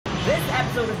This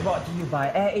episode is brought to you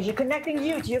by AirAsia, connecting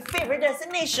you to your favorite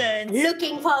destinations.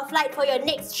 Looking for a flight for your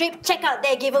next trip? Check out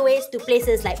their giveaways to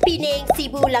places like Penang,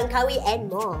 Cebu, Langkawi and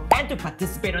more. And to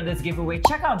participate on this giveaway,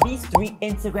 check out these 3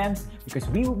 Instagrams because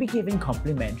we will be giving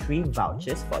complimentary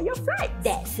vouchers for your flight.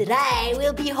 That's right,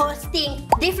 we'll be hosting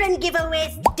different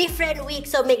giveaways different weeks,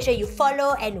 so make sure you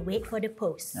follow and wait for the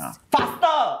posts.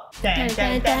 Faster! Dun,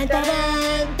 dun, dun, dun,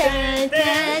 dun,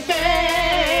 dun,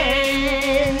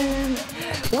 dun.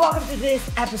 Welcome to this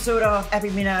episode of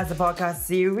EpicMinahs, the podcast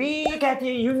series.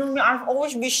 Kathy, you know me, I've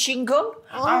always been single.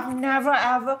 I've never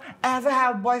ever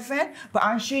had a boyfriend, but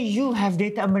I'm sure you have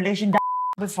dated a Malaysian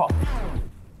before.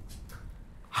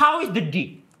 How is the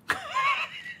D?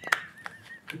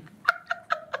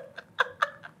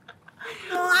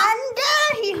 Wonder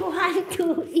you want to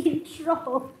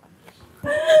intro.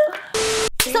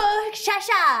 So,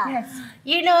 Shasha, Yes.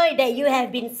 you know that you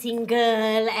have been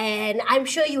single and I'm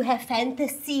sure you have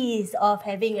fantasies of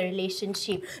having a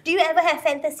relationship. Do you ever have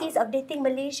fantasies of dating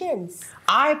Malaysians?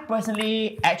 I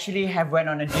personally actually have went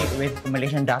on a date with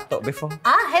Malaysian Datuk before.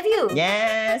 Have you?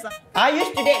 Yes. I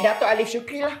used to date Datuk Alif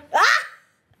Shukri lah.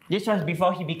 This was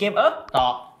before he became a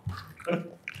top.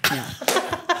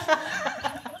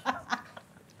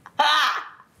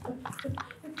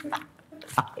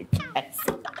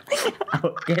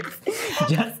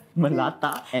 Just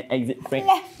melata and exit break.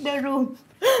 Left the room.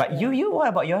 But you, what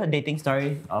about your dating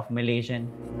story of Malaysian?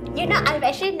 You know, I've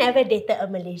actually never dated a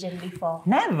Malaysian before.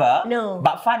 Never? No.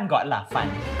 But fun got lah, fun.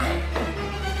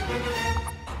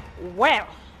 Well.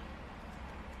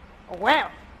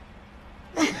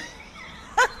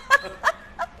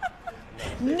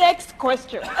 Next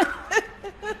question.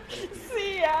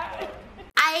 See ya.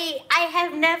 I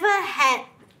have never had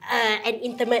an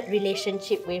intimate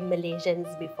relationship with Malaysians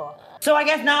before. So I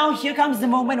guess now here comes the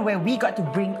moment where we got to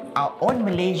bring our own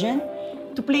Malaysian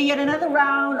to play yet another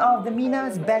round of the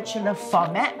Minahs Bachelor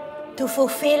format. To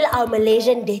fulfill our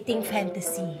Malaysian dating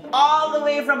fantasy. All the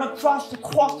way from across the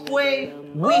causeway,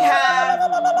 we have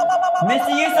Mr.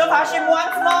 Yusof Hashim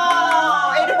once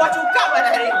more. Dia buat Ucop lah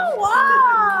tadi.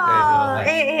 Wow!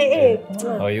 Hey.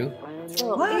 How are you?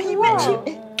 Wow, you mentioned.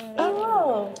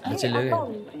 Bachelor kan?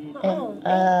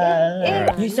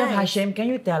 Yusof Hashim,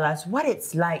 can you tell us what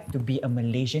it's like to be a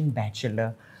Malaysian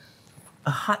bachelor?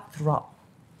 A heartthrob.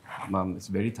 Mom,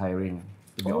 it's very tiring,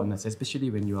 to be honest,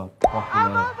 especially when you are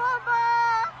popular.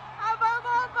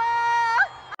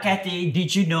 Kathy,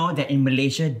 did you know that in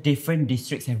Malaysia, different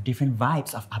districts have different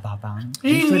vibes of abang-abang?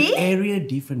 Different area,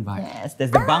 different vibe. Yes,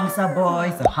 there's the Bangsa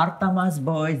boys, the Hartamas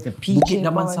boys, the PJ Bukit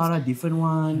boys. Damansara, different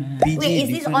one. PJ, Wait, is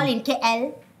this different. all in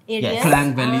KL area? Yes.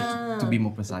 Klang Valley, to be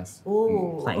more precise.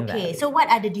 Oh, Like okay. that. So what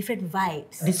are the different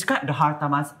vibes? Describe the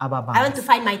Hartamas abang-abang. I want to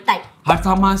find my type.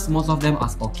 Hartamas, most of them are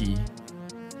stocky.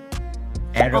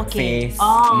 Arab Okay. face,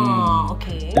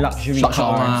 Okay. luxury Short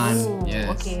cars. one. Oh, Yes.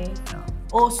 okay.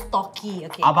 Oh, stocky.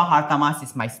 Okay. Abang Hartamas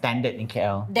is my standard in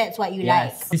KL. That's what you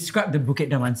Yes. like. Describe the Bukit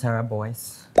Damansara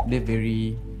boys. They're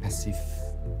very passive,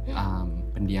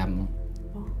 pendiam.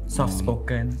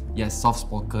 Soft-spoken. Yes,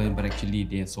 soft-spoken, but actually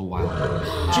they're so wild.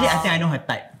 Actually, I think I know her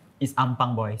type. It's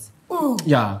Ampang boys. Ooh.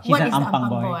 Yeah, He's What an is the Ampang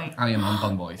Ampang boy. boy? I am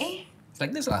Ampang boys. It's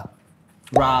like this lah.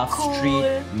 Rough, Cool.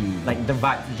 street. Like the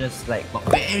vibe just like... But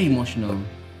very emotional.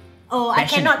 Oh, I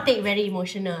Passion. cannot take very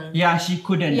emotional. Yeah, she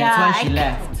couldn't. Yeah, That's why she I-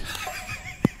 left.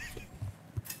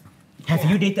 Have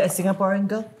you dated a Singaporean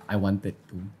girl? I wanted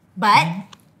to.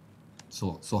 But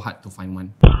So hard to find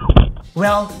one.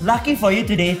 Well, lucky for you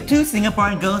today, 2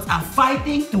 Singaporean girls are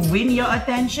fighting to win your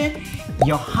attention,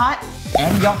 your heart,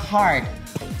 and your heart.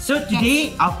 So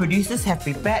today, our producers have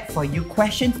prepared for you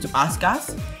questions to ask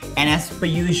us. And as per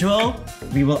usual,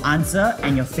 we will answer,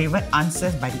 and your favorite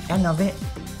answers by the end of it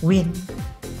win.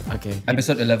 Okay.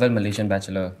 Episode 11, Malaysian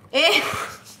Bachelor. eh,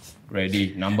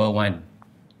 Ready. Number 1.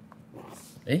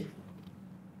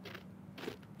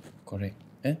 Correct.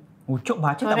 Ucop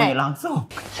baca tak Correct. banyak langsung.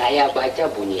 Saya baca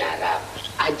bunyi Arab,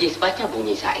 Ajis baca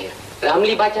bunyi syair,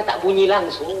 Ramli baca tak bunyi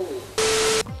langsung.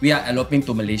 We are eloping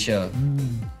to Malaysia.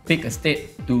 Pick a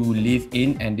state to live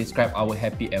in and describe our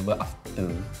happy ever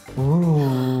after.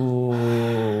 Ooh,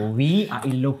 we are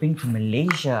eloping to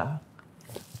Malaysia.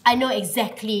 I know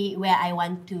exactly where I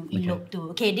want to elope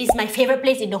to. Okay, this is my favorite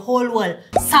place in the whole world.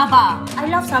 Sabah. I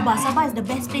love Sabah. Sabah is the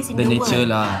best place in The the nature world.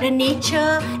 lah. The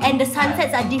nature and the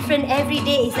sunsets are different every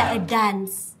day. It's like a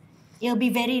dance. It'll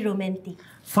be very romantic.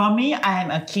 For me, I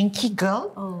am a kinky girl.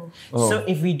 Oh. So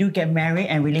if we do get married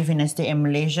and we live in a state in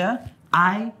Malaysia,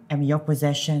 I am your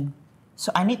possession. So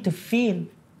I need to feel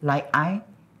like I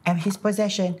am his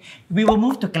possession. We will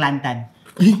move to Kelantan.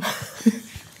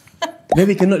 Then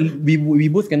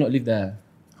we both cannot live there.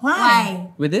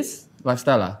 Why? With this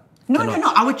lifestyle lah. No.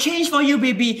 I will change for you,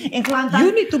 baby. In Kelantan.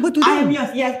 You need to go to I am them.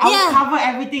 yours. Yes, I will cover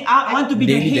everything. I want to be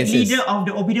the Daily head basis. leader of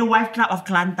the Obedient Wife Club of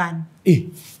Kelantan.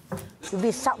 To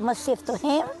be submissive to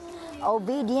him,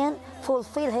 obedient,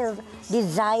 fulfill his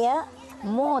desire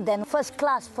more than first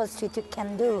class prostitute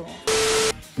can do.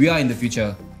 We are in the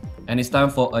future, and it's time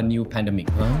for a new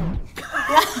pandemic.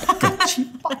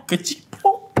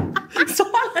 Kecipak.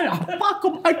 Soalan apa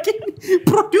aku bagi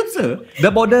producer? The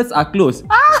borders are closed.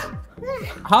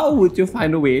 How would you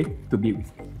find a way to be with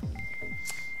me?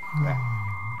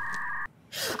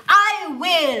 I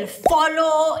will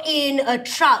follow in a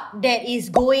truck that is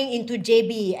going into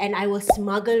JB and I will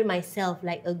smuggle myself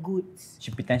like a goods.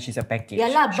 She pretends she's a package.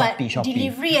 Yalah, but Shopee.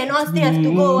 delivery and all still have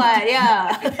to go,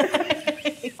 yeah.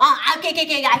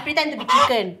 Okay. I pretend to be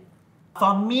chicken.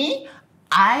 For me,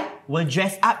 I will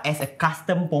dress up as a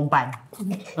custom pompan.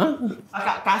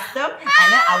 Custom, and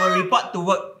then I will report to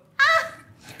work.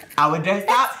 I will dress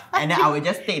up and then I will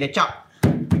just take the chop.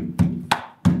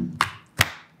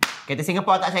 Kereta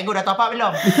Singapore tak cikgu dah top up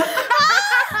belum?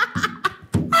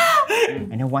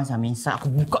 And then once I'm inside, aku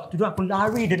buka tu aku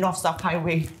lari the North South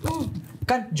Highway.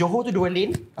 Kan Johor tu 2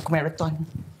 lane, aku marathon.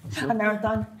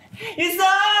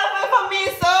 Yusuf, wait for me,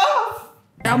 Yusuf!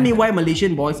 Tell me why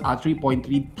Malaysian boys are 3.3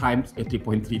 times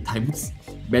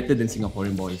better than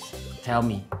Singaporean boys. Tell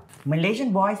me. Malaysian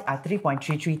boys are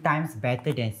 3.33 times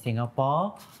better than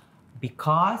Singapore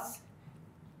because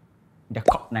they're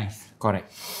cock nice.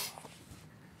 Correct.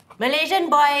 Malaysian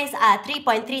boys are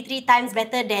 3.33 times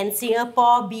better than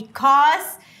Singapore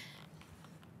because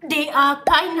they are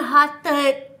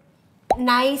kind-hearted,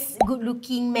 nice,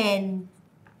 good-looking men.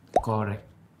 Correct.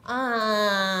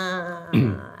 I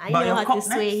But know your how to cock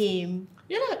sway nice. him.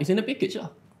 Yeah, it's in the package lah.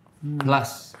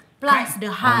 Plus, Plus the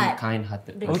heart.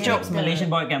 kind-hearted. The Ucop's character. Malaysian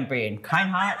boy campaign.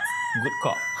 Kind hearts, good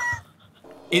cock.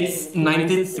 It's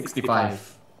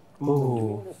 1965.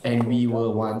 Ooh. And we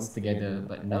were once together,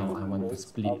 but now I want to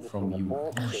split from you.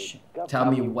 Tell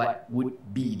me what would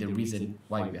be the reason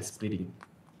why we are splitting.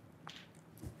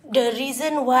 The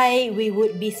reason why we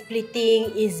would be splitting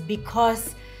is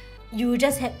because you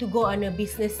just had to go on a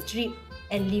business trip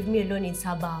and leave me alone in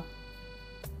Sabah.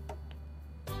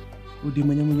 Oh, dia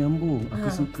menyambung. Aku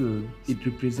suka. It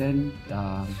represent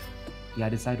the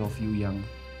other side of you yang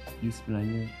you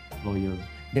sebenarnya loyal.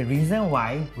 The reason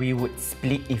why we would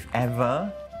split if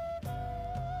ever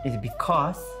is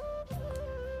because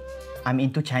I'm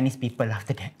into Chinese people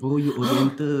after that. Oh, you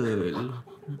oriental.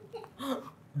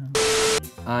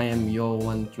 I am your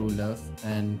one true love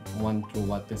and one true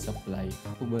water supply.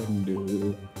 Apa benda?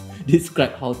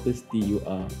 Describe how thirsty you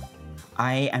are.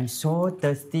 I am so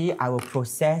thirsty, I will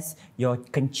process your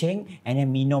kencing and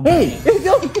then minum. Hey!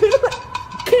 Tapi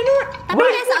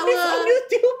that's our...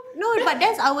 No, but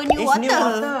that's our new It's water. new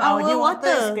water. Our new water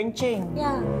is water. kencing.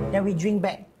 Yeah. Then we drink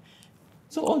back.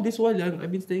 So all this while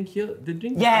I've been staying here, the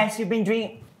drink? Yes, you've been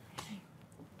drinking.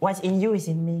 What's in you is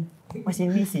in me. What's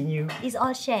in me is in you. It's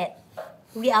all shared.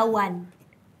 We are one.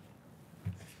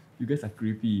 You guys are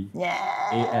creepy. Yes.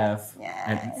 AF. Yes.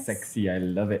 And sexy. I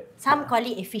love it. Some call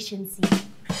it efficiency.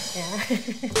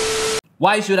 Yeah.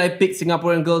 Why should I pick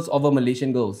Singaporean girls over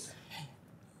Malaysian girls?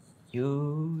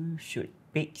 You should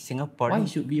pick Why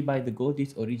Singaporean. should we buy the gold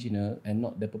disc original and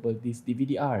not the purple disc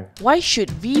DVD-R? Why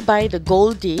should we buy the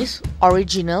gold disc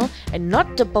original and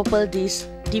not the purple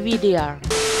disc DVD-R?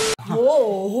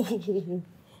 Whoa.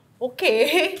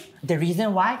 Okay. The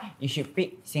reason why you should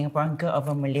pick Singaporean girl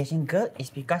over Malaysian girl is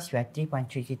because you are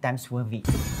 3.33 times worth it.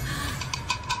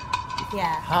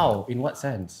 Yeah. How? In what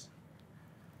sense?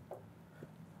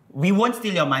 We won't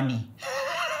steal your money.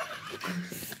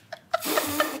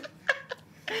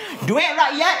 Duit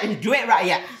rakyat is duit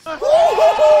rakyat.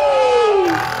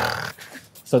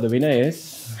 So the winner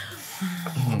is...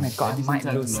 Oh my god, I might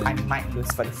lose. I might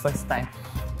lose for the first time.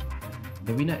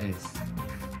 The winner is...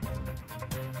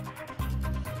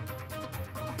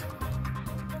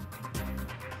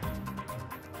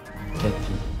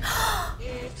 Cathy.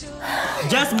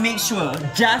 Just make sure,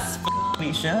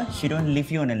 make sure she don't leave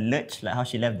you on a lurch like how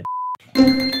she left the.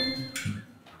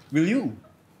 Will you?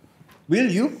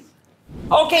 Will you?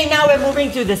 Okay, now we're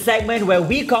moving to the segment where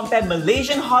we compare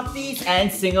Malaysian hotties and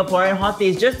Singaporean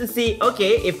hotties just to see,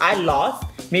 okay, if I lost,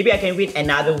 maybe I can win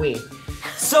another way.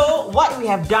 So what we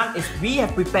have done is we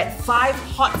have prepared 5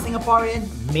 hot Singaporean,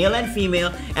 male and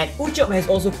female, and Ucop has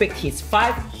also picked his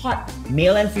 5 hot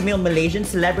male and female Malaysian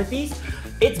celebrities.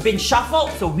 It's been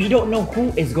shuffled, so we don't know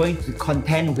who is going to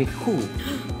contend with who.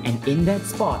 And in that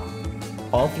spot,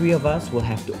 all 3 of us will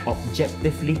have to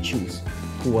objectively choose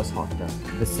who was hotter,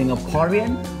 the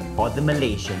Singaporean or the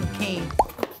Malaysian. Okay.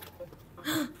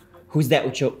 Who's that,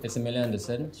 Ucop? It's Amelia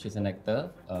Anderson. She's an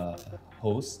actor,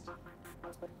 host.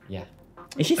 Yeah.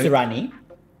 Is she Serani?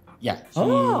 Yeah.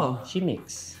 She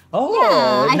makes. Oh,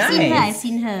 Yeah, nice. I've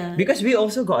seen her. Because we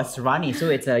also got a Serani, so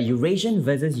it's a Eurasian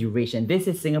versus Eurasian. This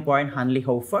is Singaporean Hanli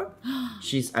Hofer.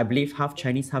 She's, I believe, half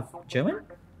Chinese, half German.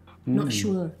 Not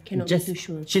sure. Cannot be too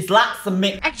sure. She's lots of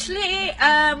mix. Actually,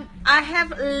 I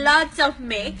have lots of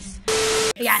mix.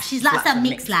 Yeah, she's lots of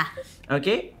mix lah.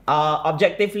 Okay.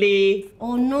 Objectively,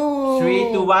 Oh no.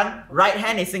 3, 2, 1. Right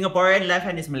hand is Singaporean, left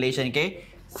hand is Malaysian. Okay.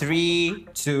 3,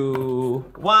 2,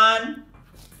 1.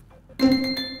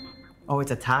 Oh,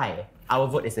 it's a tie. Our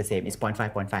vote is the same. It's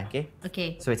 0.5, 0.5. Okay.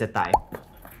 Okay. So it's a tie.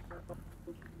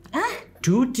 Ah,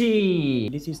 Tuti.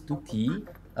 This is Tuti,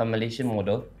 a Malaysian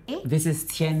model. This is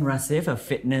Tien Rasif, a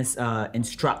fitness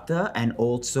instructor and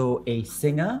also a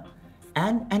singer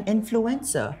and an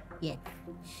influencer. yeah.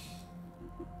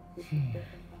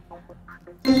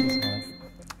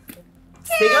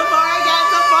 Singapore gets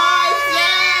the points!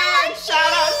 Yeah!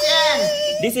 Shout out Tien!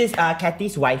 This is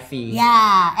Kathy's wifey.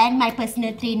 Yeah, and my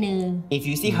personal trainer. If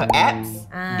you see her abs,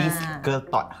 this girl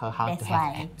taught her how That's to have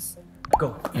why. abs.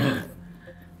 Go.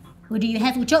 Who do you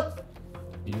have, Ucop?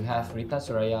 You have Rita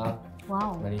Suraya,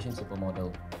 Wow. Malaysian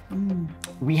supermodel.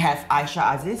 We have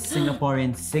Aisha Aziz,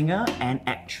 Singaporean singer and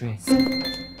actress.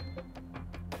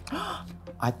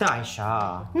 I thought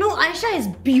Aisha. No, Aisha is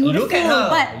beautiful. Look at her.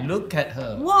 But Look at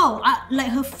her. wow, like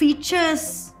her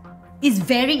features is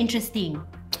very interesting.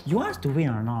 You want us to win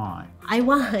or not? I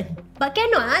want, but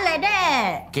cannot like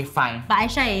that. Okay, fine. But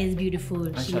Aisha is beautiful.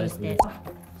 She Aisha knows is that.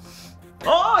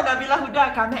 Oh, Nabila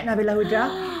Huda. Come at Nabila Huda.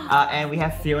 And we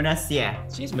have Fiona Xie.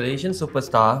 She's Malaysian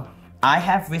superstar. I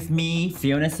have with me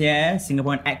Fiona Xie,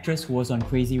 Singaporean actress who was on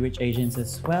Crazy Rich Asians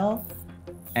as well.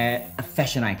 A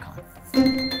fashion icon.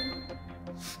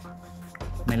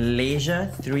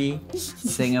 Malaysia 3,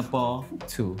 Singapore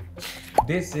 2.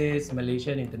 This is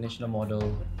Malaysian international model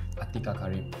Atika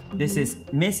Karim. This is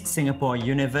Miss Singapore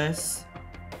Universe,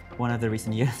 one of the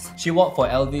recent years. She worked for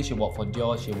LV, she worked for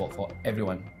Dior, she worked for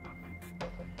everyone.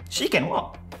 She can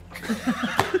walk.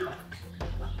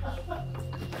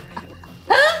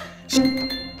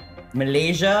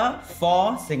 Malaysia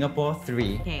 4, Singapore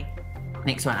 3. Okay.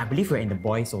 Next one, I believe we're in the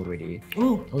boys already.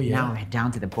 Oh. Now we're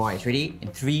down to the boys. Ready? In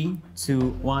 3, 2,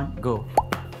 1, go.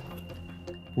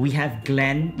 We have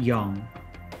Glenn Yong.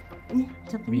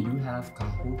 We do have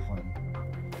Kahu Hon.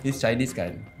 He's Chinese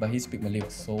guy, but he speaks Malay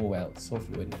so well, so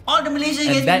fluent. All the Malaysian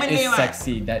And guys that Malay, is what?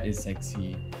 sexy, that is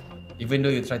sexy. Even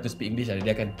though you try to speak English, dia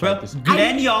akan try Well, to speak.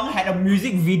 Glenn Yong had a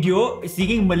music video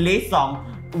singing Malay song.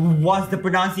 Was the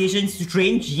pronunciation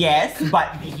strange? Yes.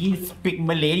 But did he speak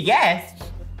Malay? Yes.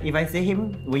 If I say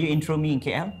him, will you intro me in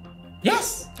KL?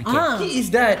 Yes! Ah. He is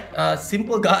that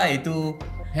simple guy to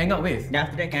hang out with. Then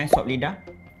after that, can I swap lidah?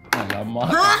 Alamak.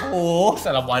 Oh,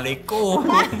 Assalamualaikum.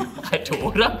 Ada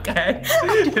orang kan.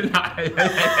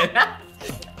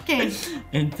 Okay.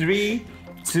 In 3,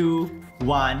 2,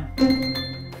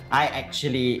 1. I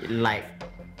actually like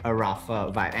a rougher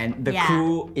vibe, and the Yeah.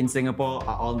 crew in Singapore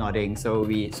are all nodding. So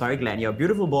sorry Glenn, you're a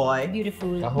beautiful boy,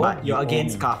 Beautiful. but you're You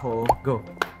against owe me. Kaho. Go.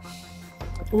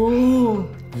 Oh.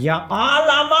 Ya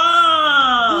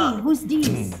alamak! Hey, who's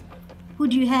this? Who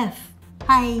do you have?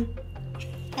 Hi.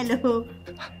 Hello.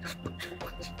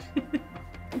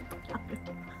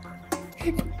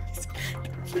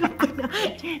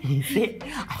 He said,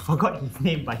 I forgot his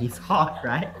name, but he's hot,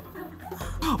 right?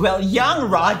 Well, Young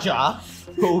Raja,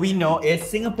 who we know is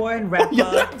Singaporean rapper.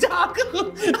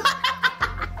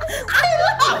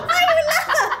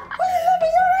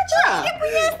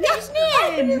 Stage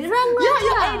name. Rang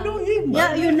Raja. I know him.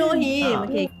 Yeah, you know him.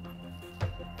 Okay.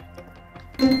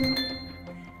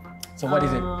 So what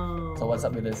is it? Oh. So what's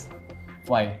up with this?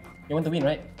 Why? You want to win,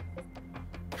 right?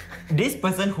 This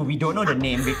person who we don't know the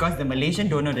name because the Malaysian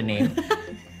don't know the name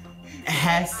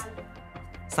has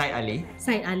Syed Ali.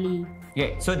 Syed Ali.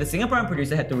 Yeah, so the Singaporean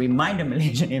producer had to remind the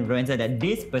Malaysian influencer that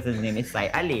this person's name is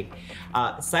Syed Ali.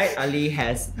 Syed Ali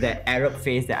has the Arab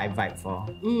face that I vibe for.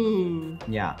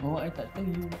 Yeah. Oh, I tak tahu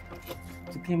you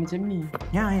suka macam ni.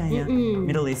 Yeah.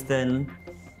 Middle Eastern.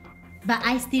 But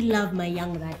I still love my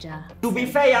Young Raja. To be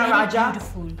fair, Young Very Raja,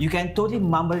 beautiful. you can totally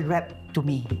mumble rap to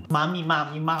me. Mommy,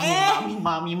 mommy, mommy, mommy,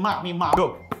 mommy, mommy, mommy.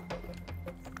 Go.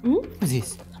 Who's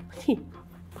this?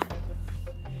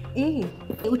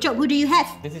 Ucop, who do you have?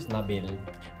 This is Nabil.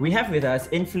 We have with us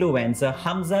influencer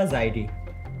Hamza Zaidi.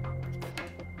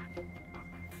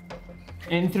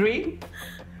 In 3,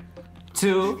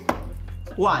 2,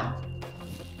 1.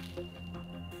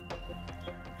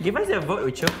 Give us your vote,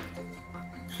 Ucop.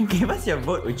 Give us your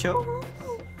vote, Ucop.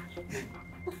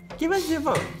 Give us your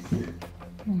vote.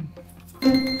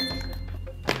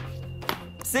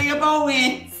 Singapore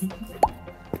wins.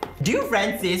 Dear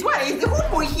Francis, what is who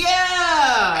put here?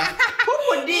 Who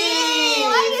put this?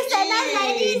 Why you send us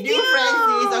like this, Dear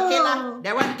Francis, okay lah.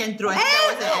 That one can throw. That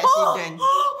was an accident.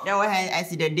 That was an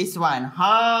accident. This one,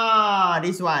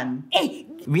 this one.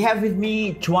 We have with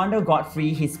me Chwanda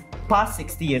Godfrey. He's past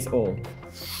 60 years old.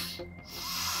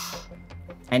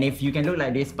 And if you can look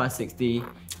like this past 60,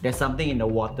 there's something in the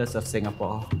waters of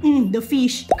Singapore. The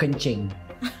fish. Kencing.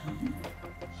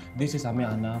 This is Amir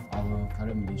Anaf, our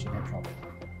current Malaysian head shop.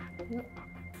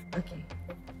 Okay.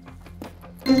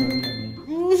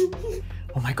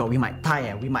 Oh my god, we might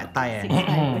tie. We might tie.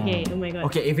 Okay, oh my god.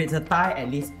 Okay, if it's a tie,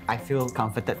 at least I feel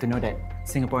comforted to know that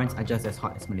Singaporeans are just as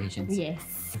hot as Malaysians. Yes.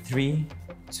 3,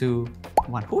 2,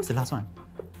 1. Who was the last one?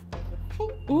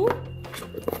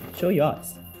 Show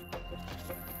yours.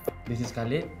 This is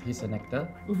Khalid, he's an actor,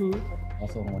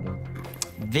 also a model.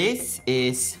 This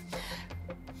is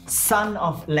son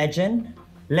of legend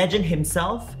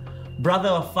himself, brother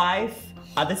of 5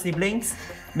 other siblings,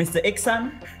 Mr.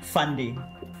 Iksan Fandi.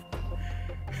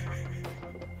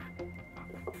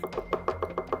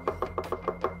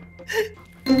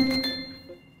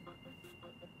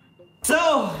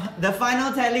 So, the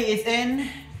final tally is in.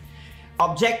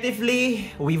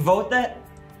 Objectively, we voted,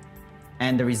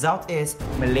 and the result is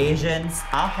Malaysians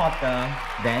are hotter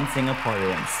than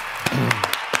Singaporeans.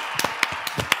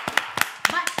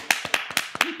 But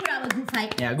we put up a good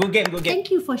fight. Yeah, good game, good game.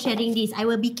 Thank you for sharing this. I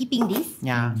will be keeping this.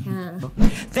 Yeah.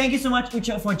 Thank you so much,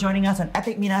 Ucop, for joining us on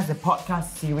EpicMinahs, the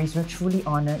podcast series. We're truly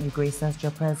honored you graced us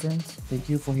your presence. Thank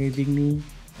you for having me.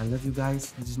 I love you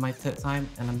guys. This is my 3rd time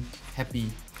and I'm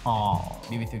happy Aww. to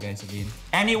be with you guys again.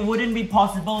 And it wouldn't be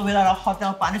possible without our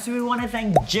hotel partners. So we want to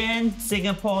thank Jen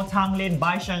Singapore Tanglin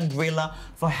by Shangri-La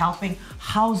for helping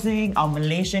housing our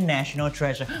Malaysian national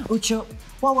treasure. Ucop,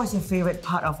 what was your favorite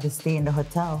part of the stay in the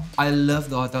hotel? I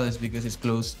love the hotel is because it's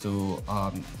close to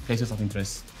places of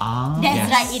interest.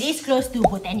 That's right, it is close to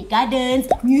Botanic Gardens,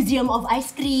 Museum of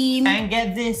Ice Cream. And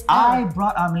get this, I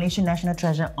brought our Malaysian national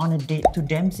treasure on a date to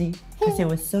Dempsey because it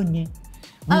was so neat.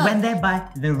 We went there by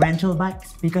the rental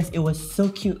bikes because it was so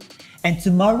cute. And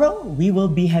tomorrow, we will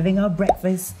be having our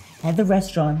breakfast at the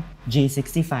restaurant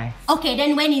J65. Okay,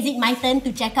 then when is it my turn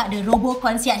to check out the Robo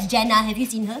Concierge Jenna? Have you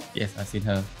seen her? Yes, I've seen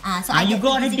her. So I You get go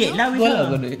to on a visit date you? now with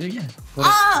her.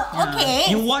 Yeah. Okay.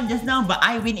 You won just now, but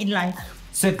I win in life.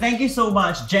 So thank you so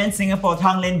much, Jen Singapore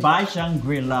Tanglin by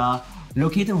Shangri-La,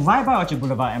 located right by Orchard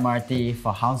Boulevard MRT,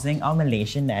 for housing our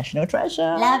Malaysian national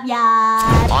treasure. Love ya.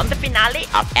 On the finale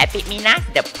of EpicMinahs,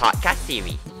 the podcast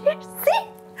series. See?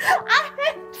 I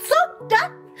am so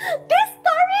done. These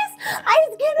stories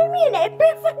are giving me an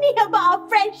epiphany about our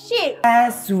friendship.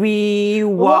 As we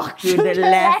walk to the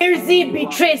left, Hirzi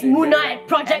betrays Munah at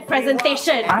project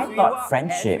presentation. I thought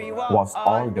friendship was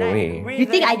all the way. You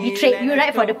think I betrayed you,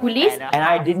 right, for the police? And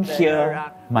I didn't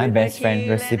hear my best friend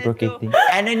reciprocating.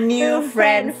 And a new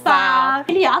friend found.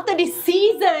 Really, after this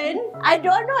season, I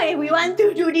don't know if we want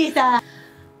to do this.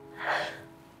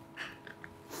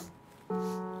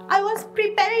 I was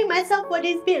preparing myself for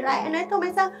this bit, right? And I told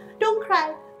myself, don't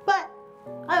cry. But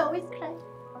I always cry.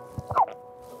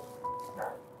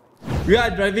 We are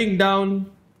driving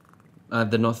down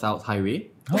the North-South Highway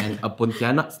and a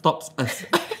Pontianak stops us.